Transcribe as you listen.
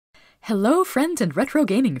Hello, friends and retro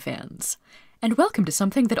gaming fans, and welcome to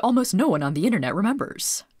something that almost no one on the internet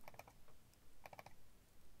remembers.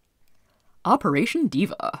 Operation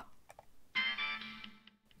Diva.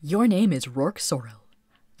 Your name is Rourke Sorrel.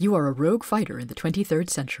 You are a rogue fighter in the 23rd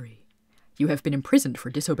century. You have been imprisoned for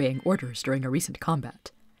disobeying orders during a recent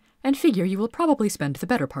combat, and figure you will probably spend the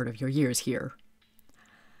better part of your years here.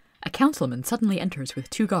 A councilman suddenly enters with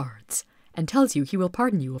 2 guards, and tells you he will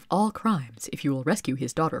pardon you of all crimes if you will rescue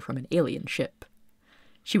his daughter from an alien ship.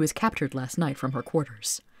 She was captured last night from her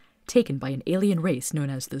quarters, taken by an alien race known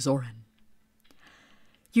as the Zoran.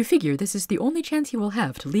 You figure this is the only chance you will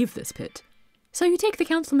have to leave this pit, so you take the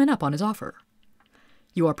councilman up on his offer.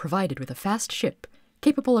 You are provided with a fast ship,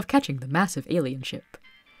 capable of catching the massive alien ship,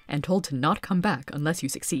 and told to not come back unless you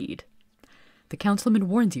succeed. The councilman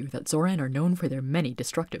warns you that Zoran are known for their many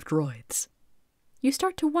destructive droids. You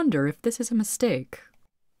start to wonder if this is a mistake.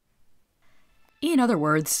 In other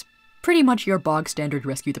words, pretty much your bog-standard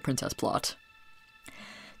Rescue the Princess plot.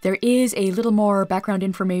 There is a little more background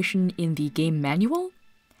information in the game manual,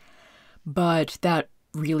 but that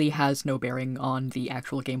really has no bearing on the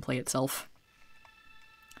actual gameplay itself.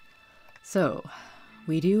 So,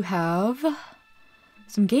 we do have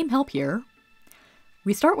some game help here.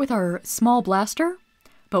 We start with our small blaster,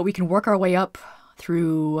 but we can work our way up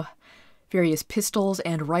through various pistols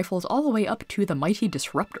and rifles all the way up to the mighty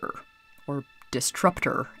Disruptor, or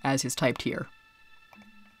Disruptor as is typed here.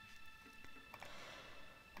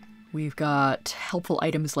 We've got helpful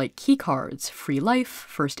items like keycards, free life,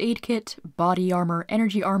 first aid kit, body armor,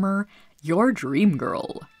 energy armor, your dream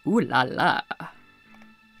girl. Ooh la la.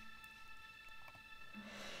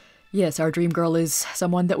 Yes, our dream girl is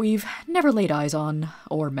someone that we've never laid eyes on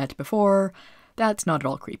or met before. That's not at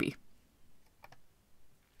all creepy.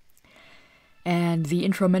 And the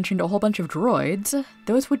intro mentioned a whole bunch of droids.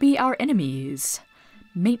 Those would be our enemies.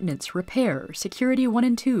 Maintenance, Repair, Security 1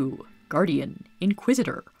 and 2, Guardian,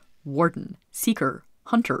 Inquisitor, Warden, Seeker,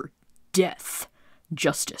 Hunter, Death,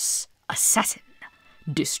 Justice, Assassin,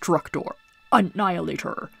 Destructor,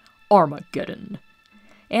 Annihilator, Armageddon,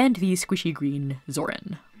 and the squishy green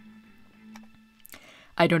Zoran.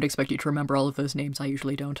 I don't expect you to remember all of those names, I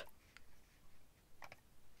usually don't.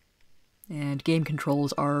 And game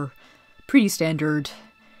controls are pretty standard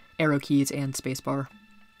arrow keys and spacebar.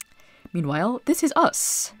 Meanwhile, this is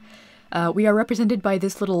us. We are represented by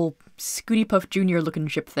this little Scooty Puff Jr. looking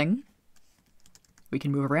ship thing. We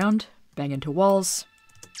can move around, bang into walls,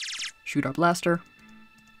 shoot our blaster.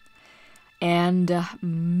 And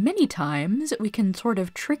many times we can sort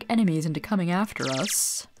of trick enemies into coming after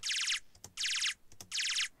us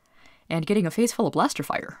and getting a face full of blaster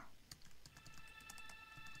fire.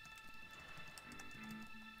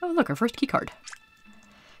 Oh look, our first keycard.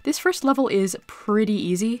 This first level is pretty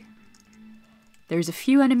easy. There's a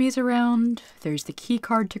few enemies around, there's the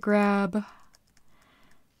keycard to grab,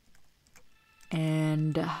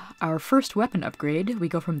 and our first weapon upgrade, we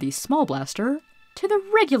go from the small blaster to the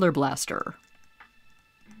regular blaster.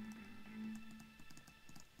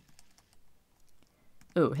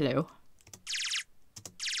 Oh, hello.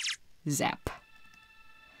 Zap.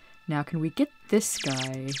 Now can we get this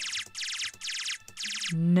guy?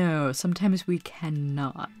 No, sometimes we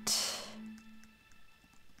cannot.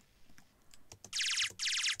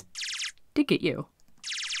 Did get you.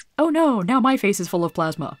 Oh no, now my face is full of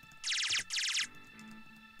plasma.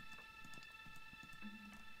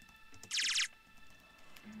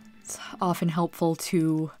 It's often helpful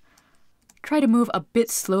to try to move a bit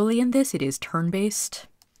slowly in this. It is turn-based.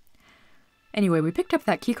 Anyway, we picked up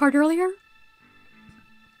that keycard earlier.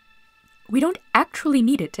 We don't actually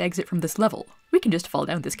need it to exit from this level. We can just fall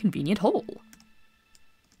down this convenient hole.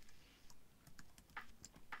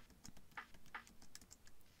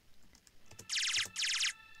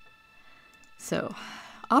 So,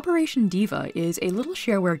 Operation Diva is a little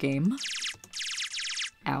shareware game,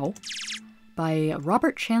 ow, by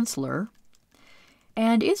Robert Chancellor,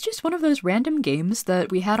 and it's just one of those random games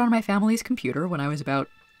that we had on my family's computer when I was about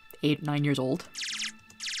 8, 9 years old.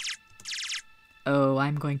 Oh,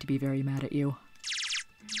 I'm going to be very mad at you.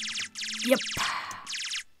 Yep.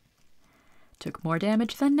 Took more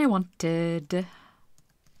damage than I wanted.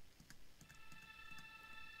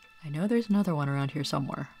 I know there's another one around here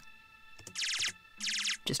somewhere.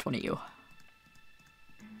 Just one of you.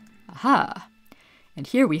 Aha! And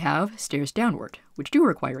here we have stairs downward, which do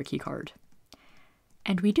require a keycard.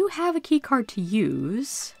 And we do have a keycard to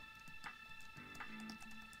use,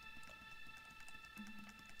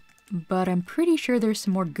 but I'm pretty sure there's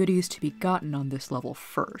some more goodies to be gotten on this level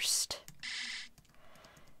first.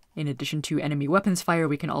 In addition to enemy weapons fire,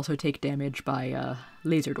 we can also take damage by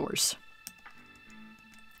laser doors.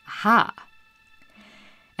 Aha!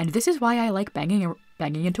 And this is why I like banging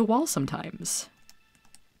into walls sometimes.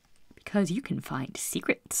 Because you can find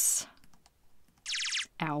secrets.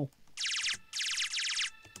 Ow.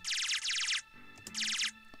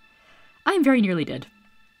 I'm very nearly dead.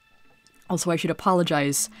 Also, I should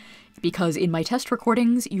apologize, because in my test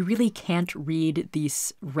recordings, you really can't read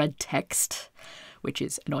this red text, which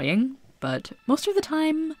is annoying, but most of the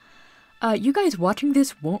time, you guys watching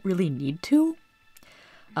this won't really need to.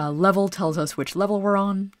 Level tells us which level we're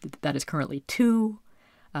on. That is currently 2.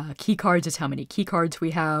 Keycards is how many keycards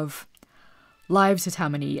we have. Lives is how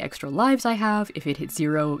many extra lives I have. If it hits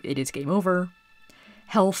 0, it is game over.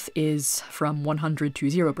 Health is from 100 to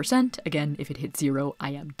 0%. Again, if it hits 0,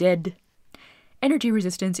 I am dead. Energy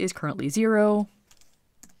resistance is currently 0,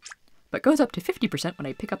 but goes up to 50% when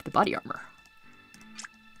I pick up the body armor.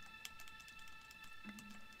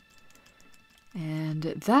 And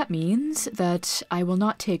that means that I will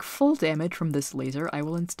not take full damage from this laser, I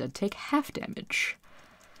will instead take half damage,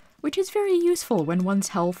 which is very useful when one's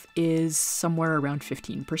health is somewhere around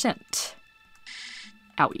 15%.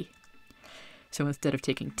 Owie. So instead of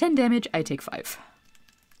taking 10 damage, I take 5.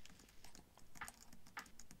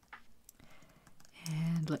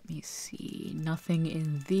 And let me see, nothing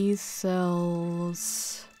in these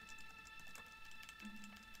cells.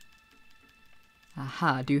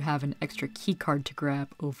 Aha, do have an extra key card to grab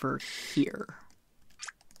over here.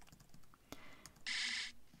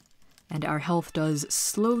 And our health does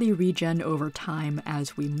slowly regen over time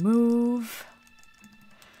as we move.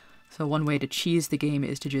 So one way to cheese the game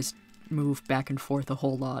is to just move back and forth a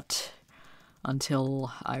whole lot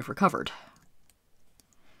until I've recovered.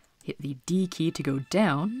 Hit the D key to go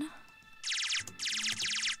down.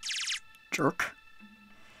 Jerk.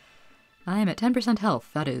 I'm at 10% health.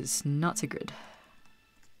 That is not so good.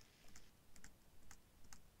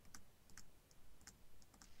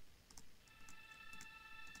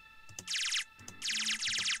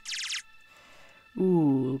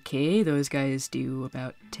 Ooh, okay, those guys do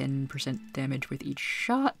about 10% damage with each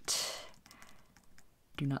shot.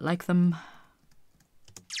 Do not like them.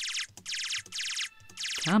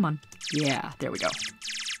 Come on. Yeah, there we go.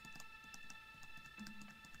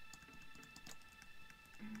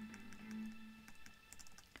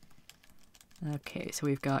 Okay, so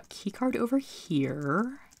we've got keycard over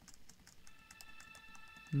here.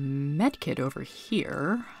 Medkit over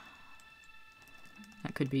here.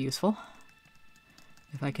 That could be useful.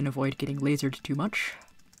 If I can avoid getting lasered too much.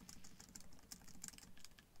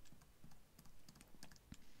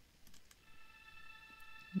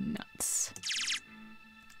 Nuts.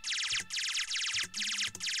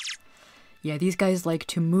 Yeah, these guys like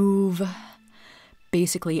to move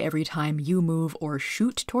basically every time you move or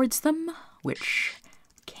shoot towards them, which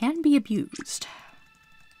can be abused.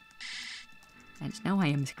 And now I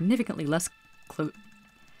am significantly less close.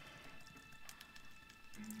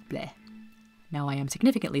 Bleh. Now I am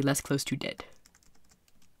significantly less close to dead.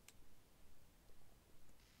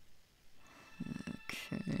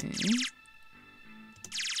 Okay.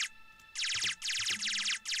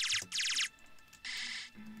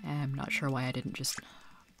 I'm not sure why I didn't just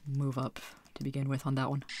move up to begin with on that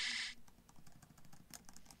one.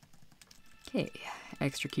 Okay,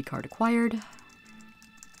 extra keycard acquired.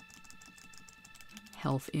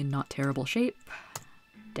 Health in not terrible shape.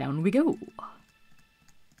 Down we go.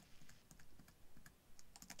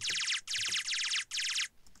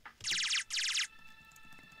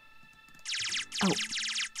 Oh,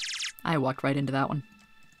 I walked right into that one.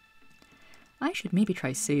 I should maybe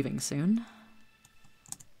try saving soon.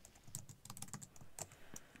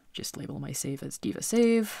 Just label my save as Diva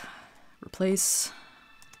save. Replace.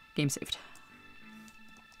 Game saved.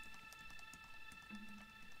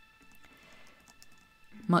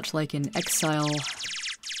 Much like in Exile,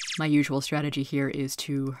 my usual strategy here is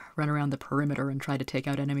to run around the perimeter and try to take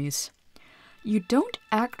out enemies. You don't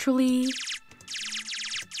actually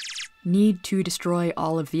need to destroy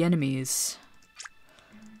all of the enemies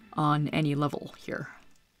on any level here.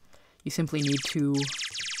 You simply need to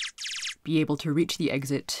be able to reach the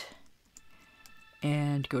exit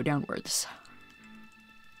and go downwards.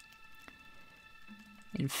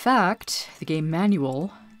 In fact, the game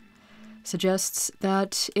manual suggests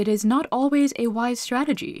that it is not always a wise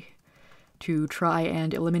strategy to try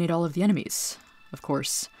and eliminate all of the enemies. Of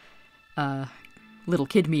course, little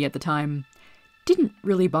kid me at the time didn't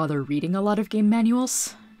really bother reading a lot of game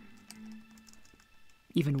manuals,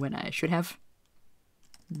 even when I should have.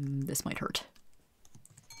 This might hurt.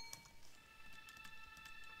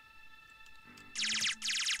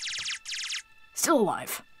 Still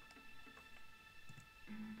alive.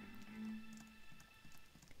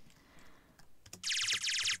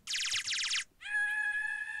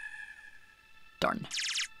 Darn.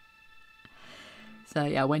 So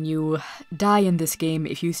yeah, when you die in this game,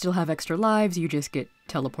 if you still have extra lives, you just get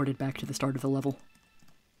teleported back to the start of the level.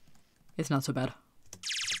 It's not so bad.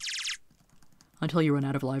 Until you run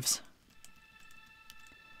out of lives.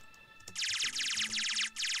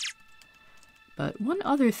 But one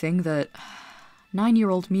other thing that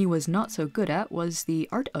 9-year-old me was not so good at was the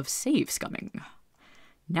art of save scumming.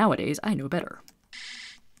 Nowadays, I know better.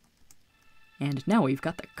 And now we've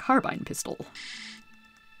got the carbine pistol.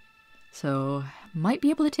 So, might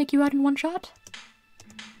be able to take you out in one shot?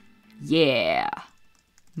 Yeah!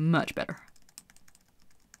 Much better.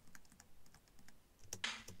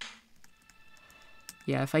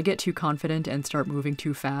 Yeah, if I get too confident and start moving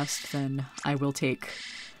too fast, then I will take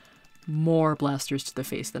more blasters to the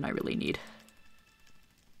face than I really need.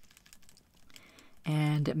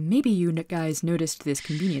 And maybe you guys noticed this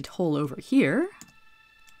convenient hole over here.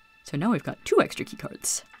 So now we've got 2 extra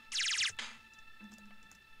keycards.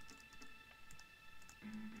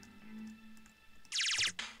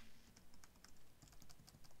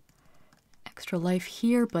 Extra life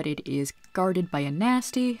here, but it is guarded by a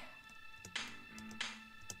nasty.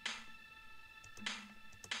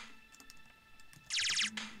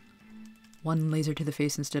 One laser to the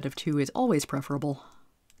face instead of 2 is always preferable.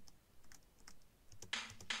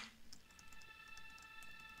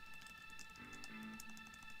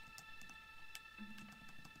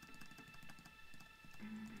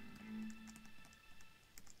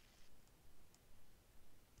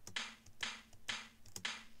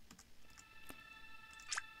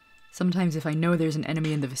 Sometimes if I know there's an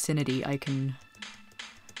enemy in the vicinity, I can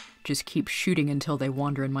just keep shooting until they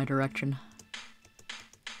wander in my direction.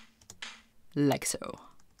 Like so.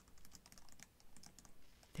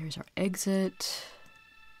 There's our exit.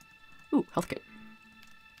 Ooh, health kit.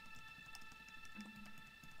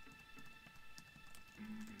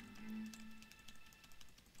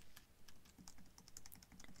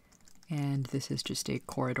 And this is just a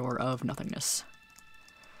corridor of nothingness.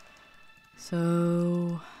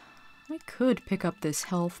 So I could pick up this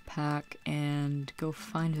health pack and go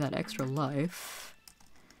find that extra life,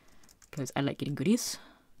 because I like getting goodies.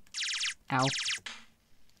 Ow.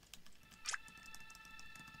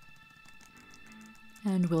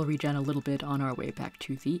 And we'll regen a little bit on our way back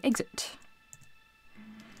to the exit.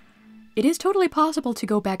 It is totally possible to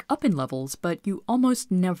go back up in levels, but you almost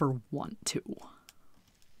never want to.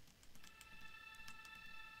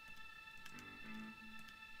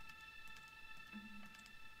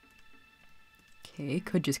 Okay,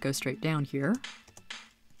 could just go straight down here.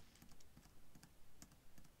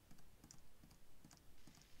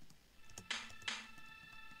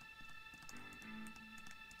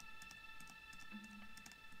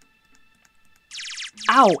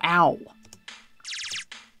 Ow, ow.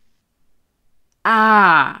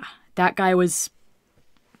 Ah, that guy was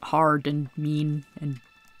hard and mean and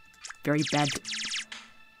very bad.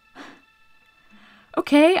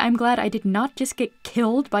 Okay, I'm glad I did not just get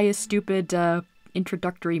killed by a stupid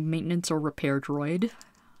introductory maintenance or repair droid.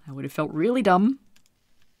 I would have felt really dumb.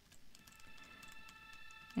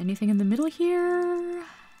 Anything in the middle here?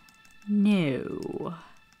 No.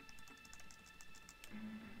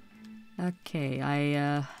 Okay,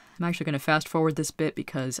 I'm actually going to fast forward this bit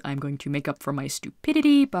because I'm going to make up for my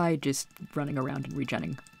stupidity by just running around and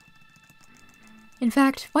regenning. In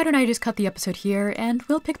fact, why don't I just cut the episode here and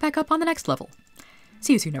we'll pick back up on the next level.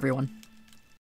 See you soon, everyone.